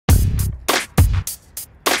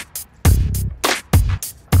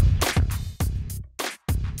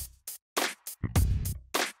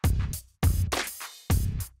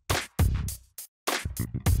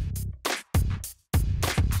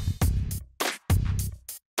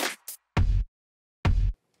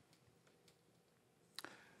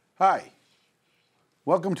Hi,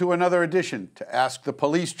 welcome to another edition to Ask the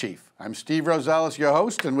Police Chief. I'm Steve Rosales, your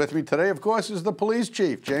host, and with me today, of course, is the Police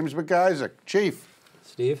Chief, James MacIsaac. Chief.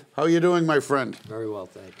 Steve? How are you doing, my friend? Very well,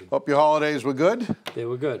 thank you. Hope your holidays were good? They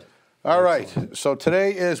were good. All Excellent. right,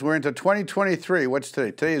 so we're into 2023. What's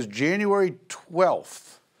today? Today is January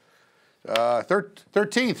 12th.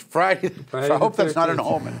 13th, Friday. I hope that's not an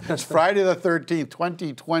omen. It's Friday the 13th,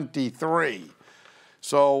 2023.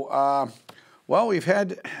 So, well, we've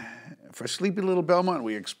had, for sleepy little Belmont,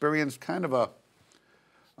 we experienced kind of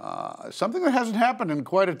something that hasn't happened in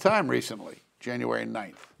quite a time recently, January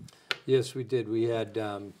 9th. Yes, we did. We had,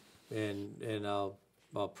 and I'll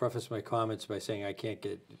preface my comments by saying I can't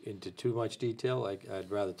get into too much detail. I'd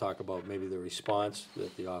rather talk about maybe the response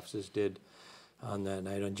that the officers did on that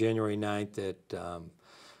night. On January 9th at, I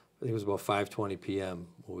think it was about 5:20 p.m.,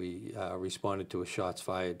 we responded to a shots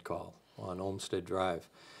fired call on Olmsted Drive.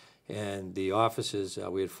 And the officers,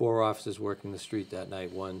 we had 4 officers working the street that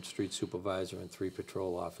night, 1 street supervisor and 3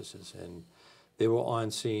 patrol officers. And they were on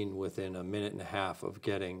scene within a minute and a half of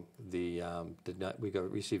getting we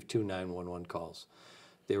received 2 911 calls.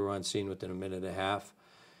 They were on scene within a minute and a half.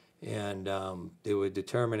 And they were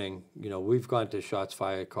determining, we've gone to shots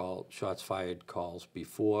fired calls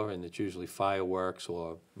before, and it's usually fireworks,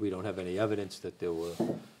 or we don't have any evidence that there were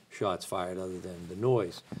shots fired other than the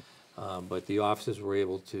noise. But the officers were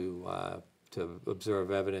able to observe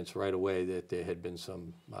evidence right away that there had been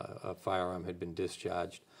a firearm had been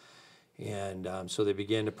discharged. And so they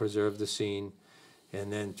began to preserve the scene.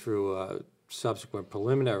 And then through a subsequent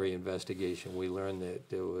preliminary investigation, we learned that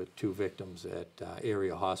there were 2 victims at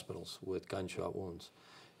area hospitals with gunshot wounds.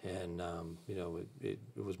 And, it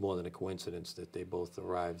was more than a coincidence that they both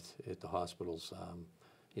arrived at the hospitals,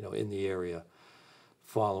 in the area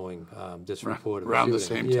following this report of a shooting. Around the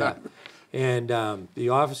same time. And the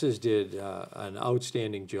officers did an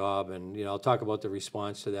outstanding job, and I'll talk about the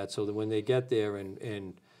response to that. So that when they get there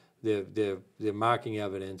and they're marking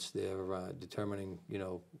evidence, they're determining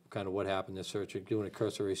kind of what happened. They're doing a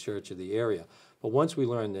cursory search of the area. But once we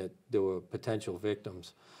learned that there were potential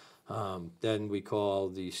victims, then we call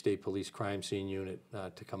the State Police Crime Scene Unit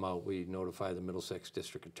to come out. We notify the Middlesex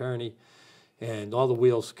District Attorney. And all the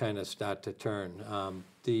wheels kind of start to turn.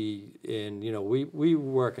 We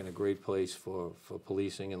work in a great place for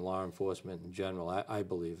policing and law enforcement in general. I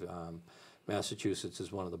believe Massachusetts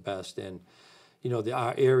is one of the best. And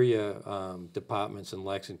our area departments in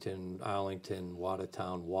Lexington, Arlington,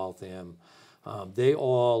 Watertown, Waltham, they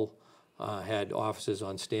all had officers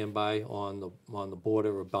on standby on the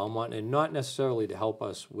border of Belmont, and not necessarily to help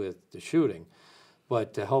us with the shooting,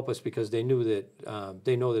 but to help us because they know that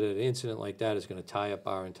an incident like that is going to tie up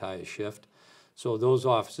our entire shift. So those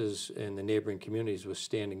officers in the neighboring communities were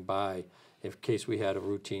standing by in case we had a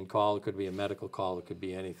routine call. It could be a medical call. It could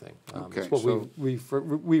be anything. Okay, it's what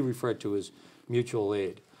we refer to as mutual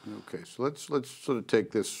aid. Okay, so let's sort of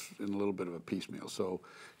take this in a little bit of a piecemeal. So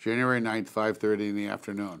January 9th, 5:30 in the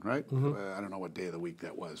afternoon, right? Mm-hmm. I don't know what day of the week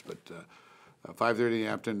that was, but 5:30 in the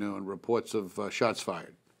afternoon, reports of shots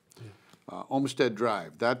fired. Olmsted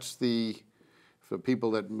Drive, for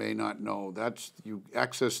people that may not know, you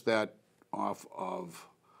access that off of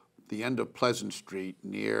the end of Pleasant Street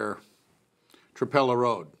near Trapella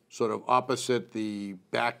Road, sort of opposite the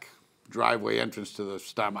back driveway entrance to the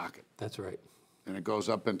Star Market. That's right. And it goes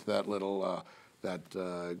up into that little,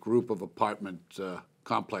 group of apartment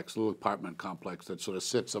complex, little apartment complex that sort of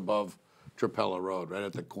sits above Trapella Road, right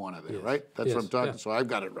at the corner there, Yes. right? That's Yes. what I'm talking, Yeah. So I've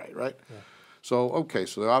got it right? Yeah. So, okay,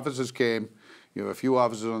 so the officers came, you have a few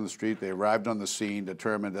officers on the street, they arrived on the scene,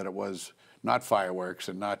 determined that it was not fireworks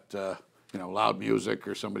and not, loud music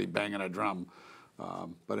or somebody banging a drum,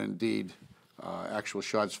 but indeed, actual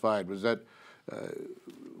shots fired. Was that,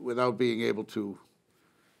 without being able to,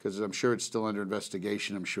 because I'm sure it's still under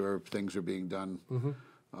investigation, I'm sure things are being done,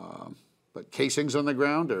 but casings on the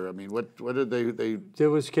ground, or, I mean, what did they?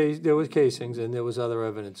 There was casings, and there was other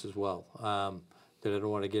evidence as well that I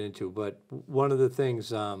don't want to get into. But one of the things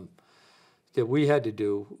that we had to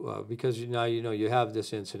do, because now you have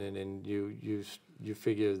this incident, and you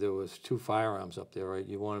figure there was 2 firearms up there, right?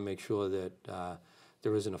 You want to make sure that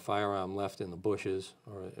there isn't a firearm left in the bushes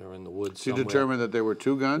or in the woods somewhere. You determined that there were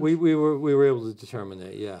 2 guns? We were able to determine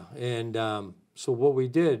that, yeah. And so what we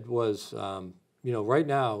did was, right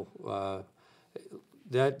now,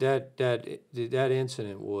 that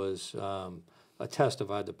incident was a test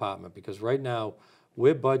of our department, because right now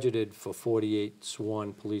we're budgeted for 48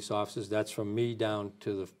 sworn police officers. That's from me down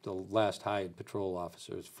to the last hired patrol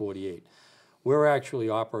officer is 48. We're actually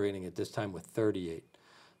operating at this time with 38.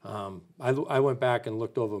 I went back and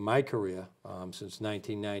looked over my career since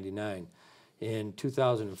 1999, In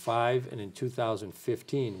 2005 and in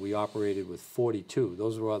 2015, we operated with 42.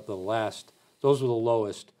 Those were the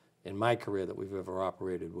lowest in my career that we've ever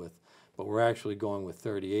operated with. But we're actually going with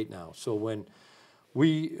 38 now. So when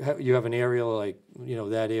you have an area like,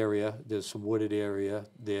 that area, there's some wooded area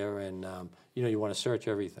there, and, you want to search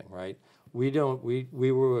everything, right? We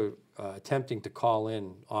were attempting to call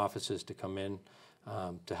in officers to come in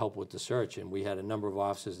to help with the search, and we had a number of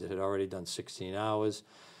officers that had already done 16 hours.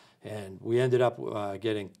 And we ended up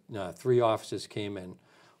getting 3 officers came in.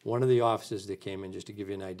 One of the officers that came in, just to give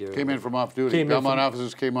you an idea. Came in from off duty. Belmont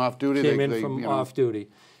officers came off duty. Came in from off duty.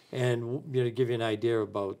 And to give you an idea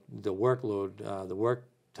about the workload, the work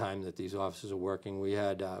time that these officers are working, we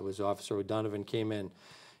had, it was Officer O'Donovan came in.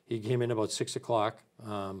 He came in about 6 o'clock.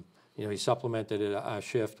 He supplemented our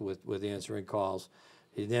shift with answering calls.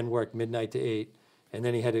 He then worked midnight to 8, and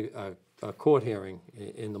then he had a court hearing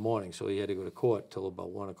in the morning, so he had to go to court till about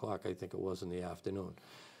 1 o'clock, I think it was, in the afternoon.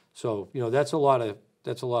 So that's a lot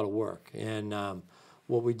of work. And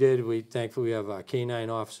what we did, thankfully we have our K-9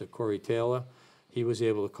 officer Corey Taylor. He was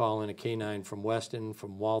able to call in a K-9 from Weston,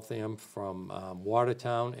 from Waltham, from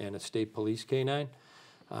Watertown, and a state police K-9.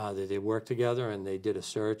 That they worked together and they did a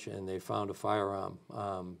search, and they found a firearm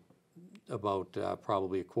about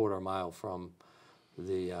probably a quarter mile from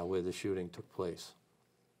where the shooting took place.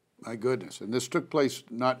 My goodness. And this took place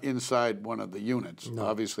not inside one of the units, no.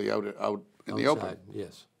 Obviously out in the open.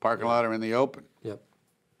 Yes. Parking lot or in the open. Yep.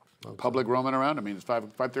 Outside. Public roaming around. I mean, it's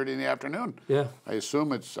 5:30 in the afternoon. Yeah. I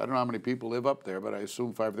assume I don't know how many people live up there, but I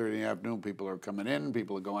assume 5:30 in the afternoon, people are coming in,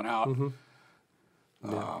 people are going out.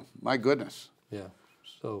 Yeah. My goodness. Yeah.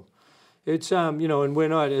 So it's, and we're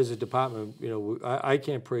not, as a department, I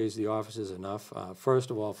can't praise the officers enough.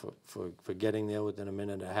 First of all, for getting there within a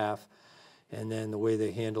minute and a half, and then the way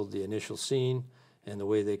they handled the initial scene, and the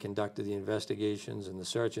way they conducted the investigations and the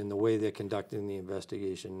search, and the way they're conducting the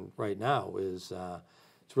investigation right now is,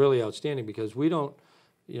 it's really outstanding, because we don't,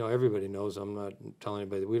 everybody knows, I'm not telling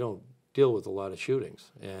anybody, we don't deal with a lot of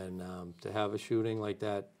shootings. And to have a shooting like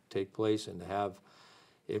that take place, and to have,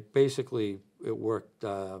 it worked,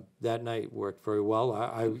 that night worked very well.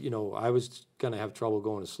 I was going to have trouble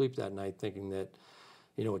going to sleep that night, thinking that,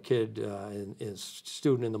 a kid, a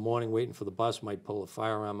student in the morning waiting for the bus might pull a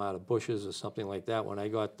firearm out of bushes or something like that. When I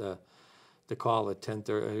got the call at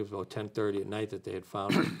 10:30, it was about 10:30 at night, that they had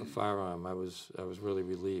found a firearm, I was really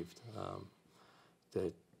relieved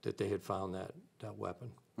that they had found that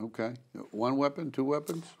weapon. Okay. One weapon, 2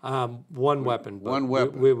 weapons? One weapon. But one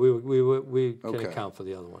weapon. We can account for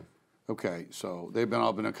the other one. Okay, so they've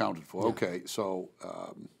all been accounted for. Yeah. Okay, so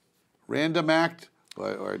random act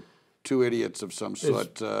or 2 idiots of some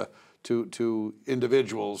sort, two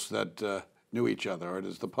individuals that knew each other, or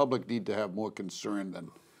does the public need to have more concern than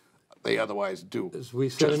they otherwise do, as we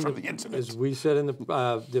said just from the incident? As we said in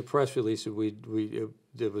the press release,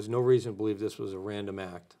 there was no reason to believe this was a random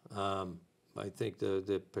act. I think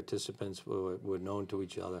the participants were known to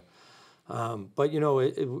each other. But,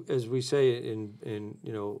 as we say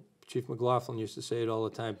in Chief McLaughlin used to say it all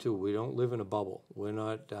the time too, we don't live in a bubble. We're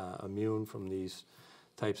not immune from these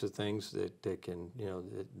types of things that can,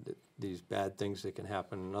 these bad things that can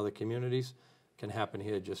happen in other communities can happen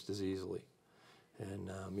here just as easily.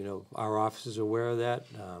 And, our officers are aware of that.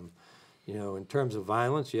 In terms of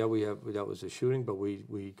violence, yeah, that was a shooting, but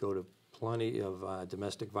we go to plenty of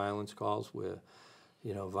domestic violence calls where,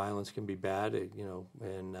 violence can be bad,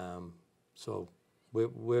 and so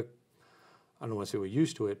we're, I don't want to say we're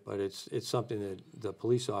used to it, but it's something that the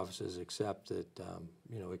police officers accept that,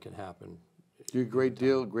 it can happen. Do you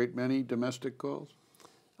great many domestic calls?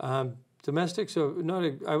 Domestics are not,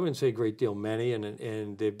 I wouldn't say a great deal many,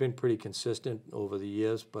 and they've been pretty consistent over the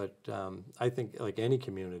years, but I think like any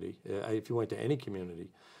community, if you went to any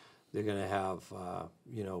community, they're going to have,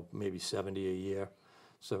 maybe 70 a year,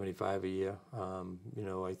 75 a year.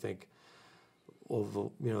 I think over,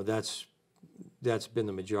 that's been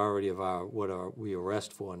the majority of we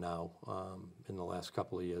arrest for now in the last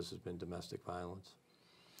couple of years has been domestic violence.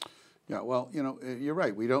 Yeah, well, you're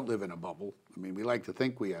right. We don't live in a bubble. I mean, we like to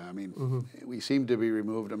think we are. I mean, we seem to be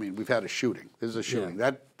removed. I mean, we've had a shooting. This is a shooting.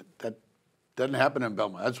 Yeah. That doesn't happen in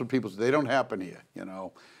Belmont. That's what people say. They don't happen here.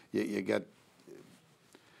 You get,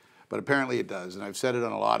 but apparently it does. And I've said it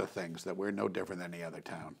on a lot of things that we're no different than any other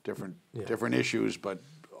town. Different issues, but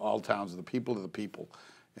all towns are the people,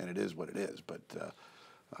 and it is what it is. But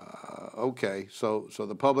okay, so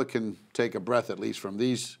the public can take a breath at least from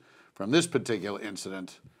this particular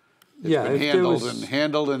incident. Yeah, been if there handled was- and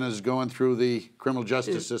handled and is going through the criminal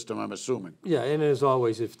justice system, I'm assuming. Yeah, and as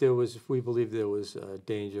always, if we believe there was a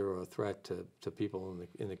danger or a threat to people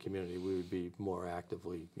in the community, we would be more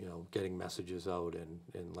actively, getting messages out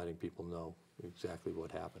and letting people know exactly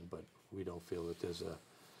what happened. But we don't feel that there's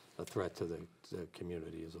a threat to the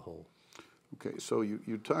community as a whole. Okay, so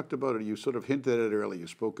you talked about it, you sort of hinted at it earlier. You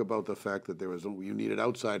spoke about the fact that you needed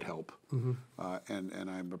outside help. And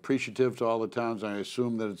I'm appreciative to all the towns. I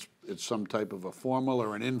assume that it's some type of a formal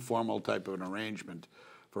or an informal type of an arrangement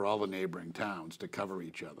for all the neighboring towns to cover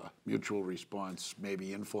each other. Mutual response,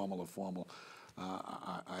 maybe informal or formal.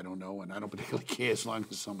 I don't know, and I don't particularly care as long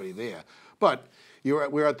as somebody there. But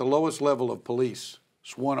we're at the lowest level of police,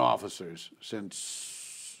 sworn officers,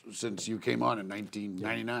 since you came on in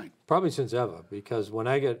 1999. Probably since ever, because when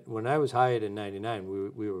I was hired in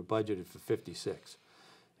 '99, we were budgeted for 56,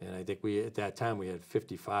 and I think at that time we had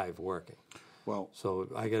 55 working. Well, so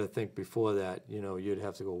I got to think before that, you'd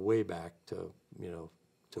have to go way back to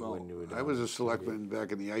when you were down. I was a selectman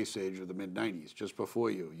back in the ice age of the mid '90s, just before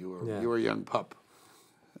you. You were a young pup.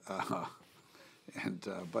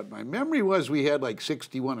 But my memory was we had like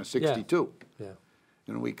 61 or 62. Yeah.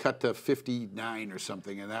 And we cut to 59 or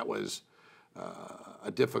something, and that was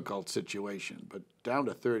a difficult situation. But down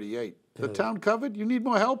to 38. The town covered? You need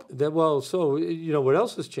more help? So what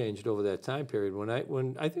else has changed over that time period? When I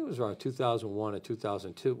think it was around 2001 or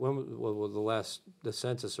 2002, when was the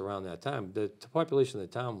census around that time? The population of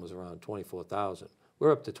the town was around 24,000.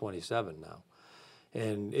 We're up to 27 now,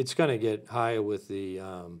 and it's going to get higher with the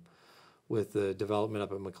development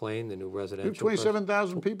up at McLean, the new residential.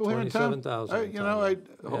 27,000 people here in town?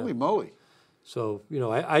 27,000. Holy moly. So,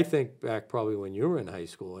 I think back probably when you were in high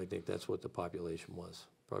school, I think that's what the population was,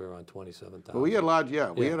 probably around 27,000. Well, we had I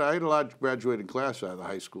had a large graduating class out of the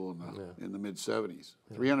high school in the mid 70s.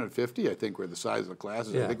 350, I think, were the size of the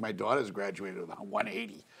classes. I think my daughter's graduated with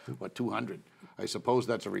 180 or 200. I suppose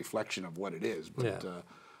that's a reflection of what it is, but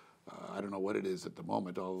I don't know what it is at the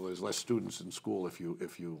moment. Although there's less students in school, if you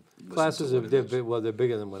classes they're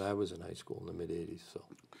bigger than when I was in high school in the mid '80s.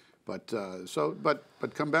 So, but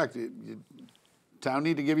come back. Town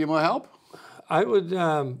need to give you more help. I would.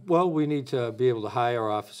 We need to be able to hire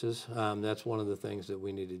officers. That's one of the things that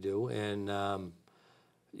we need to do, and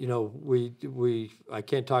I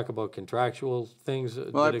can't talk about contractual things that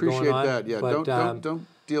are going on. Well, I appreciate that. Yeah, but, don't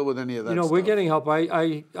deal with any of that. We're getting help.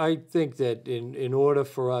 I think that in order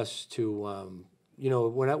for us to,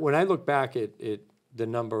 when I look back at the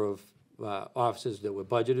number of officers that were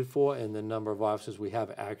budgeted for and the number of officers we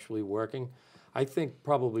have actually working, I think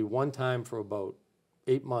probably one time for about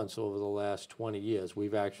 8 months over the last 20 years,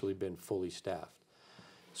 we've actually been fully staffed.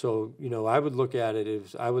 So, I would look at it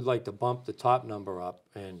as I would like to bump the top number up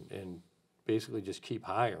and basically just keep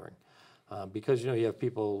hiring. Because, you have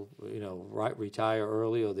people, retire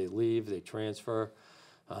early or they leave, they transfer.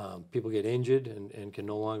 People get injured and can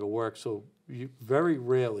no longer work. So very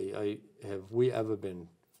rarely have we ever been,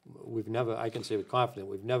 I can say with confidence,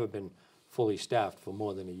 we've never been fully staffed for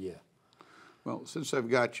more than a year. Well, since I've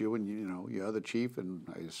got you, and you're the chief, and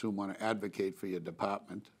I assume want to advocate for your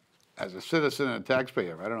department, as a citizen and a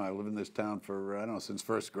taxpayer, I don't know, I live in this town for, since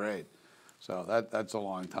first grade. So that's a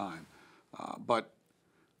long time.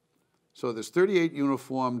 So there's 38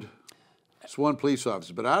 uniformed sworn police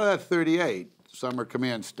officers, but out of that 38, some are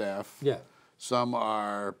command staff. Yeah. Some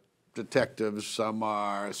are detectives, some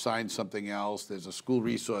are assigned something else. There's a school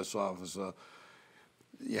resource officer.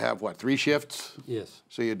 You have, 3 shifts? Yes.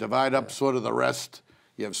 So you divide up sort of the rest.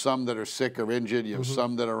 You have some that are sick or injured. You have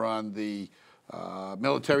some that are on the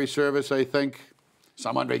military service, I think.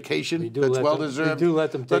 Some on vacation. That's well-deserved. We do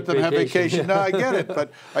let them take vacation. Have vacation. No, I get it.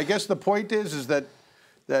 But I guess the point is that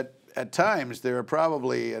at times there are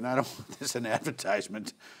probably, and I don't want this an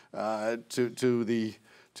advertisement to the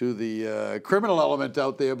criminal element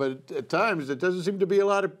out there, but at times there doesn't seem to be a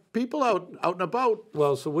lot of people out and about.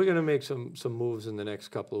 Well, so we're going to make some moves in the next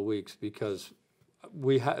couple of weeks because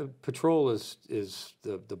patrol is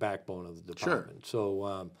the backbone of the department. Sure.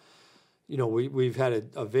 So, we've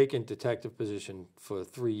had a vacant detective position for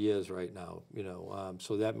 3 years right now.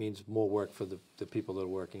 So that means more work for the people that are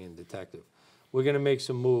working in detective. We're going to make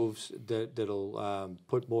some moves that'll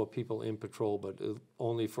put more people in patrol, but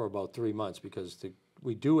only for about 3 months because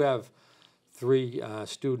we do have 3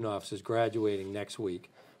 student officers graduating next week.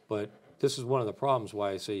 But this is one of the problems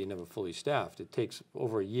why I say you're never fully staffed. It takes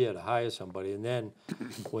over a year to hire somebody, and then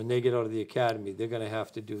when they get out of the academy, they're going to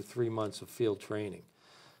have to do 3 months of field training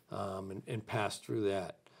and pass through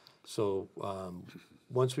that. So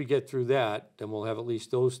once we get through that, then we'll have at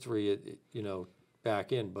least those 3,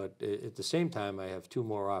 back in. But at the same time, I have 2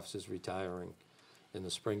 more officers retiring in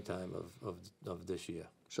the springtime of this year.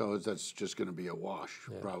 So that's just going to be a wash,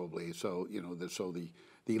 probably. So, you know,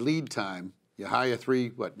 the lead time, you hire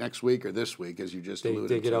 3, next week or this week, as you just alluded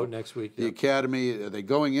to? They get out next week. The academy, are they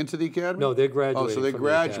going into the academy? No, they're graduating. Oh, so they're from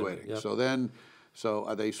graduating. The academy. Yep. So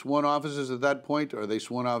are they sworn officers at that point, or are they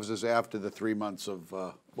sworn officers after the 3 months of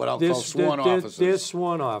what I'll call sworn officers? They're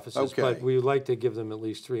sworn officers, Okay. but we would like to give them at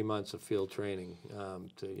least 3 months of field training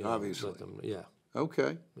to, you know, Obviously. let them, yeah.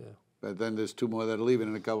 Okay. Yeah. But then there's 2 more that are leaving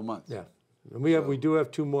in a couple months. Yeah. And we do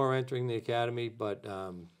have 2 more entering the academy, but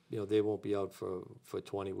you know, they won't be out for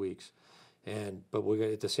 20 weeks. But we're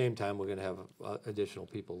gonna, at the same time, we're going to have additional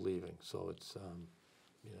people leaving. So it's,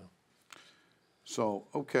 you know. So,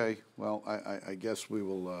 okay, well, I guess we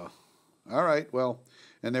will, all right, well,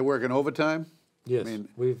 and they're working overtime? Yes, I mean,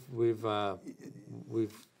 we're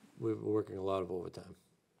working a lot of overtime.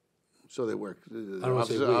 so they work, don't wanna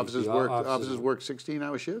say we, officers the work, officers- officers work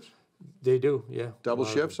 16-hour shifts? They do, yeah. Double A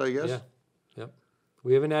lot of shifts, them. I guess? Yeah, yep.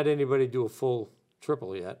 We haven't had anybody do a full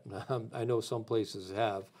triple yet. I know some places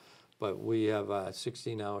have, but we have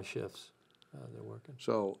 16-hour shifts they're working.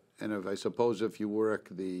 So, and if, I suppose if you work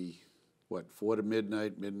the, 4 to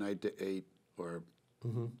midnight, midnight to 8, or,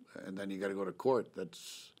 and then you gotta go to court,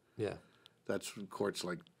 that's court's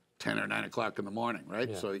like 10 or 9 o'clock in the morning, right?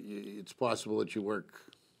 Yeah. So it's possible that you work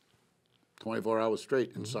 24 hours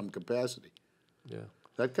straight in some capacity. Yeah.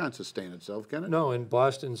 That can't sustain itself, can it? No, and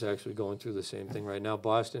Boston's actually going through the same thing right now.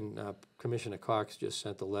 Boston, Commissioner Cox just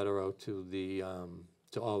sent a letter out to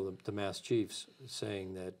to all the Mass chiefs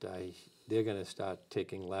saying that they're going to start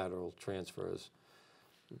taking lateral transfers,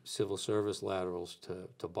 civil service laterals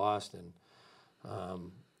to Boston,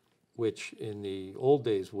 which in the old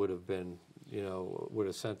days would have been, you know, would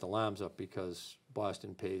have sent alarms up because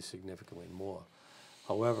Boston pays significantly more.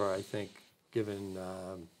 However, I think given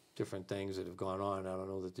different things that have gone on, I don't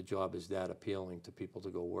know that the job is that appealing to people to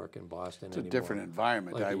go work in Boston It's a anymore, different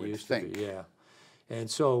environment, like I it would used to think. be, yeah. And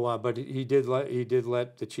so, but he did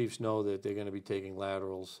let the chiefs know that they're going to be taking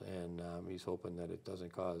laterals, and he's hoping that it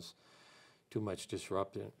doesn't cause too much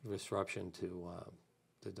disruption to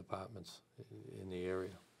the departments in the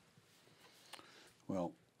area.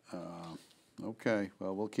 Well, okay,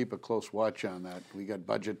 well, we'll keep a close watch on that. We got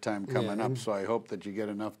budget time coming up, so I hope that you get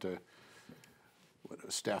enough to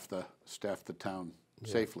staff the town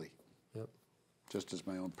safely. Yep. Just as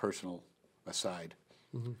my own personal aside.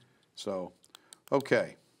 So,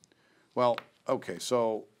 okay. Well, okay,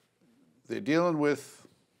 so they're dealing with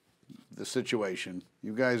the situation.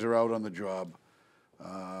 You guys are out on the job.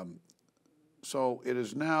 So it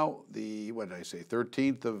is now the, what did I say,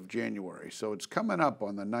 13th of January. So it's coming up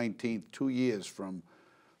on the 19th, 2 years from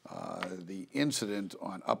the incident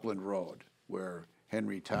on Upland Road where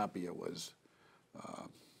Henry Tapia was,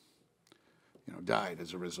 died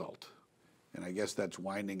as a result. And I guess that's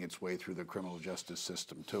winding its way through the criminal justice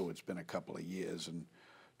system too. It's been a couple of years, and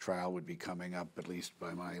trial would be coming up, at least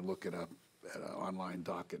by my look at an online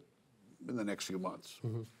docket, in the next few months,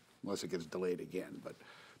 unless it gets delayed again. But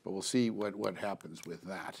we'll see what happens with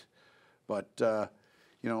that. But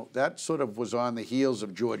that sort of was on the heels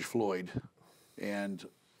of George Floyd and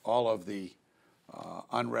all of the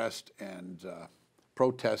unrest and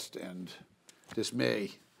protest and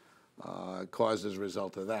dismay caused as a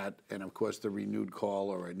result of that, and of course the renewed call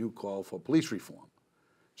or a new call for police reform.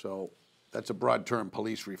 So that's a broad term,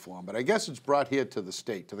 police reform, but I guess it's brought here to the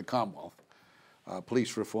state, to the Commonwealth,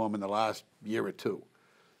 police reform in the last year or two.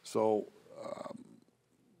 So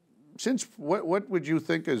what would you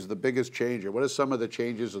think is the biggest change, or what are some of the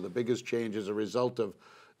changes or the biggest changes as a result of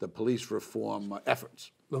the police reform efforts?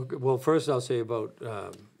 Well, first I'll say about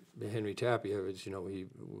Henry Tapia is,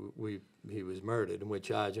 he was murdered, and we're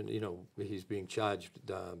charging, he's being charged,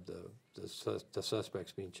 the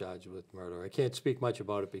suspect's being charged with murder. I can't speak much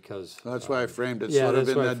about it because... That's why I framed it yeah, sort of in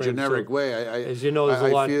that's why I that framed it. generic So, way. as you know, there's a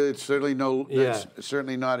lot... I feel it's certainly Yeah. it's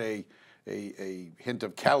certainly not a hint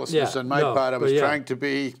of callousness on my no, part. I but was yeah. trying to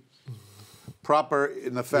be proper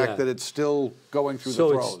in the fact Yeah. that it's still going through the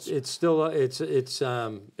So throes. it's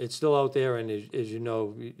still out there, and as you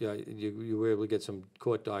know, you were able to get some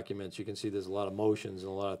court documents. You can see there's a lot of motions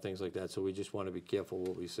and a lot of things like that. So we just want to be careful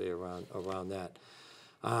what we say around that.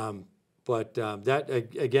 But that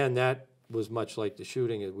again, that was much like the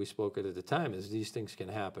shooting that we spoke at the time. Is these things can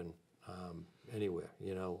happen anywhere,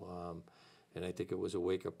 and I think it was a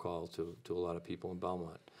wake-up call to a lot of people in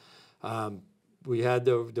Belmont. We had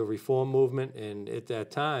the reform movement, and at that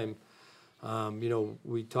time,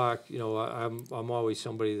 we talked. I'm always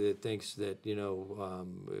somebody that thinks that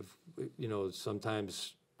if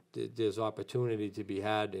sometimes there's opportunity to be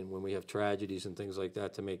had, and when we have tragedies and things like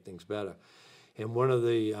that, to make things better. And one of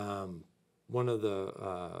the one of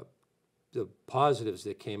the positives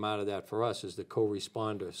that came out of that for us is the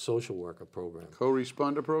co-responder social worker program.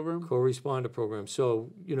 Co-responder program? Co-responder program.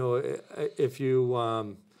 So, you know, if you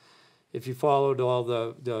followed all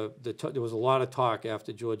there was a lot of talk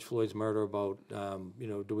after George Floyd's murder about, you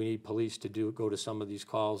know, do we need police to go to some of these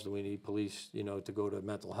calls? Do we need police, you know, to go to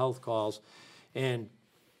mental health calls? And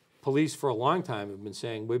police for a long time have been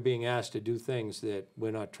saying we're being asked to do things that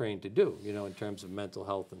we're not trained to do, you know, in terms of mental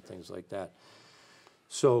health and things like that.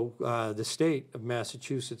 So the state of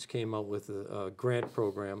Massachusetts came out with a grant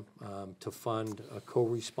program to fund a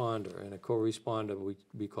co-responder. And a co-responder,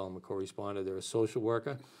 we call them a co-responder, they're a social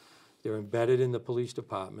worker. They're embedded in the police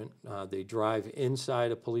department. They drive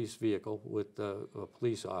inside a police vehicle with a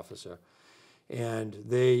police officer. And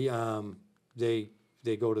they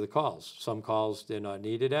go to the calls. Some calls they're not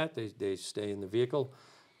needed at, they stay in the vehicle.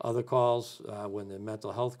 Other calls, when they're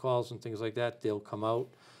mental health calls and things like that, they'll come out.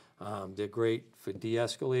 They're great for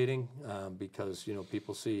de-escalating because, you know,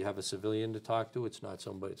 people see you have a civilian to talk to. It's not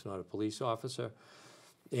somebody. It's not a police officer,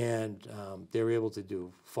 and they're able to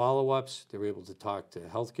do follow-ups. They're able to talk to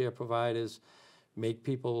healthcare providers, make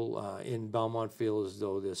people in Belmont feel as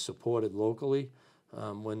though they're supported locally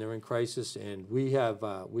when they're in crisis. And we have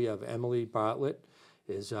Emily Bartlett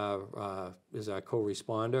is our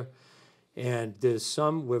co-responder. And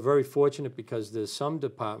we're very fortunate because there's some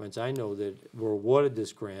departments I know that were awarded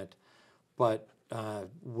this grant, but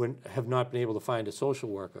have not been able to find a social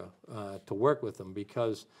worker to work with them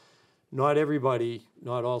because not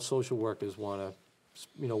all social workers want to,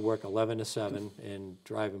 you know, work 11 to 7 and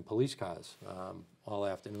drive in police cars all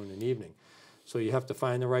afternoon and evening. So you have to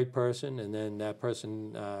find the right person, and then that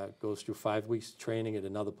person goes through 5 weeks training at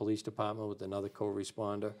another police department with another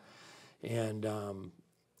co-responder, and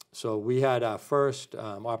so we had our first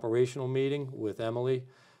operational meeting with Emily.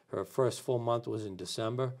 Her first full month was in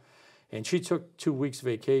December. And she took 2 weeks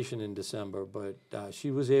vacation in December, but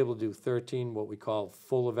she was able to do 13 what we call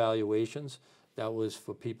full evaluations. That was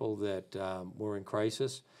for people that were in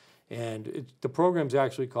crisis. And the program's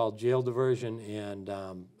actually called Jail Diversion and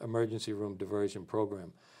Emergency Room Diversion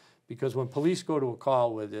Program. Because when police go to a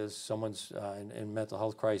call where there's someone's in mental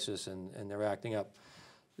health crisis and they're acting up,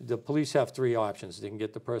 the police have 3 options. They can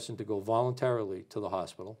get the person to go voluntarily to the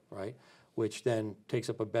hospital, right, which then takes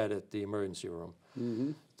up a bed at the emergency room.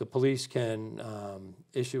 Mm-hmm. The police can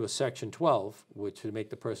issue a Section 12, which would make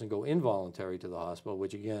the person go involuntary to the hospital,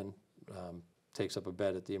 which again takes up a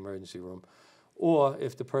bed at the emergency room. Or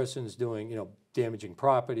if the person's doing, you know, damaging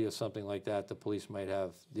property or something like that, the police might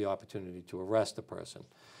have the opportunity to arrest the person.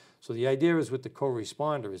 So the idea is with the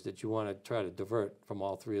co-responder is that you want to try to divert from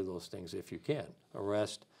all 3 of those things if you can,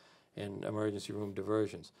 arrest and emergency room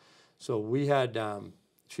diversions. So we had,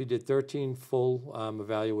 she did 13 full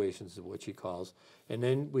evaluations of what she calls, and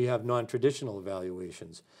then we have non-traditional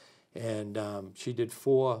evaluations. And she did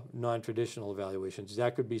 4 non-traditional evaluations.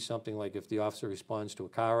 That could be something like if the officer responds to a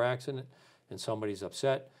car accident and somebody's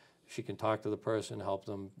upset, she can talk to the person, help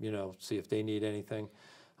them, you know, see if they need anything.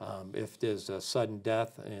 If there's a sudden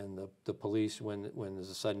death and the police, when there's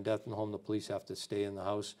a sudden death in the home, the police have to stay in the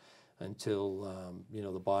house until you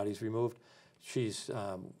know, the body's removed. She's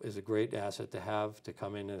is a great asset to have to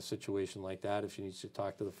come in a situation like that if she needs to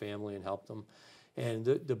talk to the family and help them. And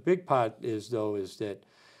the big part is that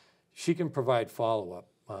she can provide follow-up.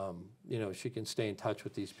 You know, she can stay in touch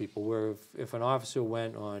with these people. Where if an officer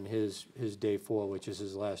went on his day 4, which is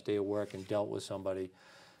his last day of work, and dealt with somebody,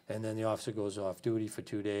 and then the officer goes off duty for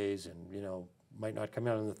 2 days and, you know, might not come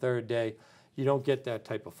out on the 3rd day, you don't get that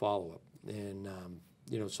type of follow-up. And,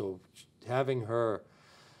 you know, so having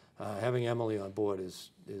Emily on board is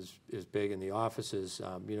big. And the offices,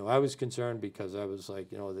 you know, I was concerned because I was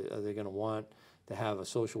like, you know, are they going to want to have a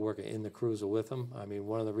social worker in the cruiser with them? I mean,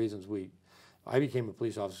 one of the reasons I became a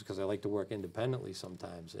police officer because I like to work independently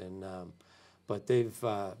sometimes. And, but they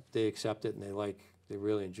accept it, and they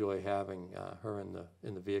really enjoy having her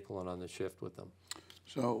in the vehicle and on the shift with them.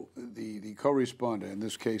 So the co-responder, in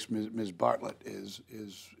this case, Ms. Bartlett, is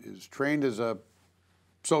trained as a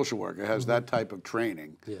social worker, has that type of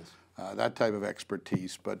training, yes, that type of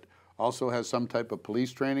expertise, but also has some type of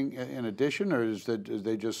police training in addition, or is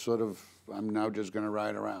they just sort of, I'm now just going to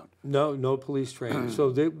ride around? No police training.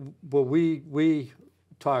 So we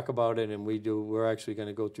talk about it, and we're actually going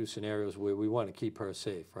to go through scenarios where we want to keep her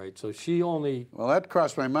safe, right? So she only... Well, that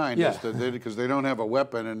crossed my mind, yeah, because they don't have a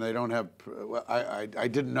weapon and they don't have... Well, I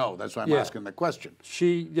didn't know. That's why I'm asking the question.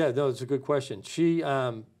 It's a good question. She's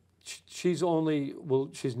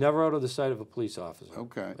never out of the sight of a police officer.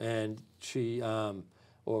 Okay. And she,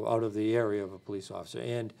 or out of the area of a police officer.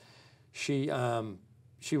 And she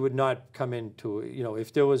she would not come into, you know,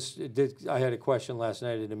 if there was, I had a question last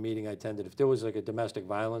night at a meeting I attended, if there was like a domestic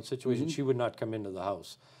violence situation, she would not come into the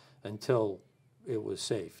house until it was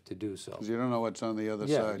safe to do so. Because you don't know what's on the other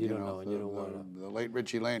Yeah, side. you don't know, and you don't want to. The late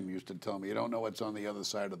Richie Lane used to tell me, you don't know what's on the other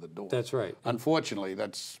side of the door. That's right. Unfortunately,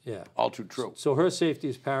 that's Yeah. all too true. So her safety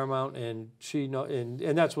is paramount, and she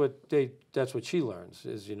and that's what she learns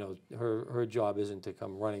is, you know, her job isn't to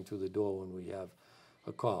come running through the door when we have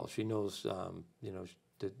a call. She knows, you know,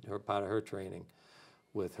 that her part of her training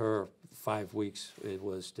with her 5 weeks, it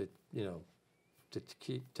was to, you know,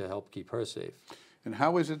 to help keep her safe. And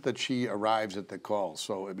how is it that she arrives at the call?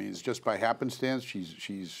 So I mean, it's just by happenstance.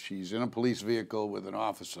 She's in a police vehicle with an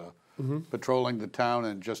officer patrolling the town,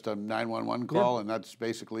 and just a 911 call, and that's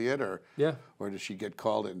basically it, or does she get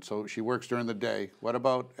called in? So she works during the day. What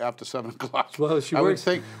about after 7 o'clock? Well, she I works.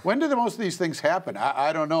 would think, when do most of these things happen?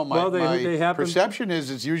 I don't know. My They happen. Perception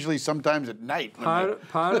is it's usually sometimes at night.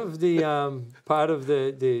 Part of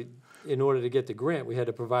the in order to get the grant, we had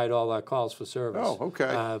to provide all our calls for service. Oh,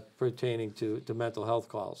 okay. Pertaining to mental health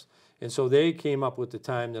calls. And so they came up with the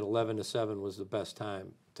time that 11 to 7 was the best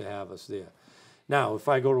time to have us there. Now, if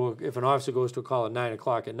an officer goes to a call at 9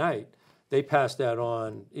 o'clock at night, they pass that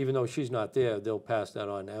on, even though she's not there, they'll pass that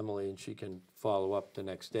on to Emily, and she can follow up the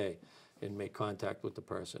next day and make contact with the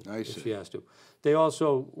person if she has to. They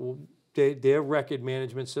also, their record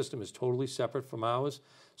management system is totally separate from ours,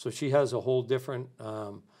 so she has a whole different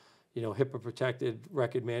you know, HIPAA-protected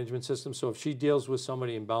record management system. So if she deals with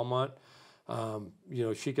somebody in Belmont, you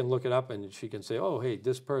know, she can look it up and she can say, oh, hey,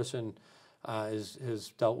 this person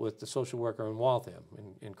has dealt with the social worker in Waltham,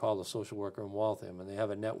 and call the social worker in Waltham, and they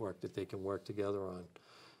have a network that they can work together on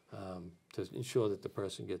to ensure that the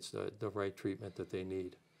person gets the right treatment that they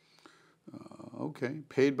need. Okay.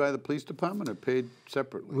 Paid by the police department or paid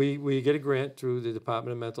separately? We get a grant through the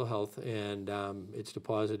Department of Mental Health, and it's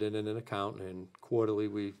deposited in an account, and quarterly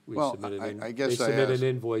we submit an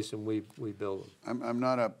invoice, and we bill them. I'm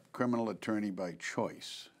not a criminal attorney by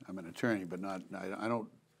choice. I'm an attorney, but I don't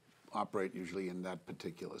operate usually in that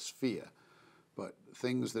particular sphere. But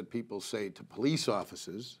things that people say to police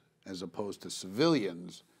officers as opposed to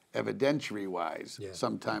civilians, evidentiary-wise,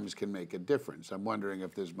 sometimes can make a difference. I'm wondering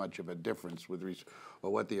if there's much of a difference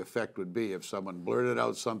or what the effect would be if someone blurted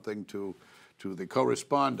out something to the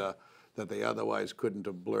corresponder that they otherwise couldn't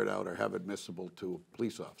have blurted out or have admissible to a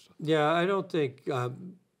police officer. Yeah, I don't think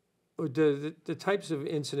the types of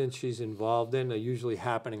incidents she's involved in are usually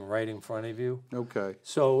happening right in front of you. Okay.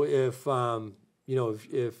 So if you know,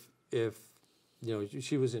 if you know,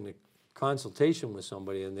 she was in a consultation with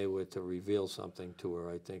somebody and they were to reveal something to her,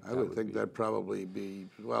 I think I would think that'd probably be,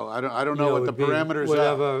 well, I don't know what the parameters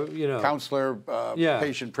whatever, are. You know, counselor,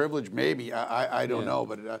 patient privilege, maybe. I don't know,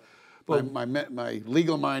 but my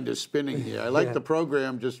legal mind is spinning here. I like the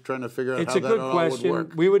program, just trying to figure out how that all would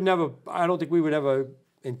work. We would never. I don't think we would ever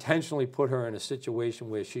intentionally put her in a situation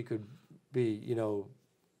where she could be, you know,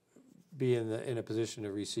 be in a position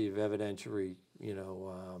to receive evidentiary, you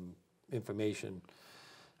know, information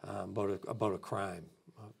about a crime,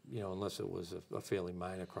 you know, unless it was a fairly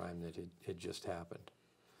minor crime that had just happened.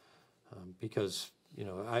 Because, you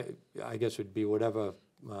know, I guess it would be whatever,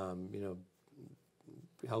 you know,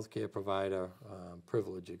 healthcare provider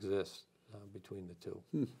privilege exists between the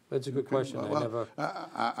two. That's a good question.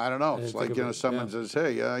 I don't know. It's like, you know, someone says,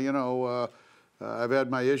 hey, you know, I've had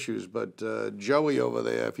my issues, but Joey over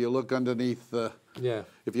there, if you look underneath,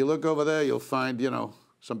 if you look over there, you'll find, you know,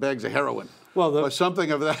 some bags of heroin. Well, or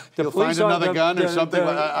something of that. You'll find another gun or something.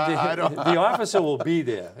 I don't. The officer will be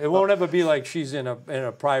there. It won't ever be like she's in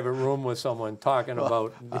a private room with someone talking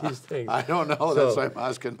about these things. I don't know. That's why I'm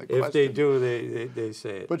asking the question. If they do, they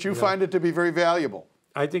say it. But you find it to be very valuable.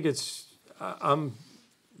 I think I'm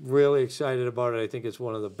really excited about it. I think it's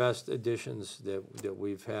one of the best additions that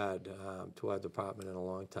we've had to our department in a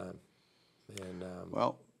long time. And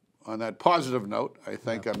well, on that positive note, I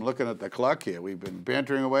think I'm looking at the clock here. We've been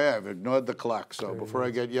bantering away. I've ignored the clock. So before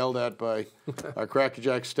I get yelled at by our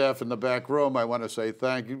Crackerjack staff in the back room, I want to say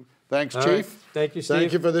thank you. Thanks, Chief. Right. Thank you, Steve.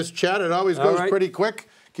 Thank you for this chat. It always goes pretty quick.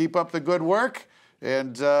 Keep up the good work.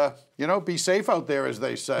 And, you know, be safe out there, as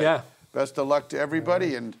they say. Yeah. Best of luck to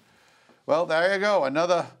everybody. And, well, there you go.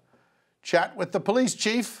 Another chat with the police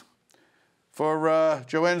chief. For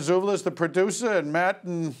Joanne Zuvlis, the producer, and Matt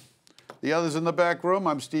and the others in the back room,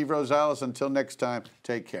 I'm Steve Rosales. Until next time,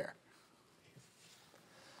 take care.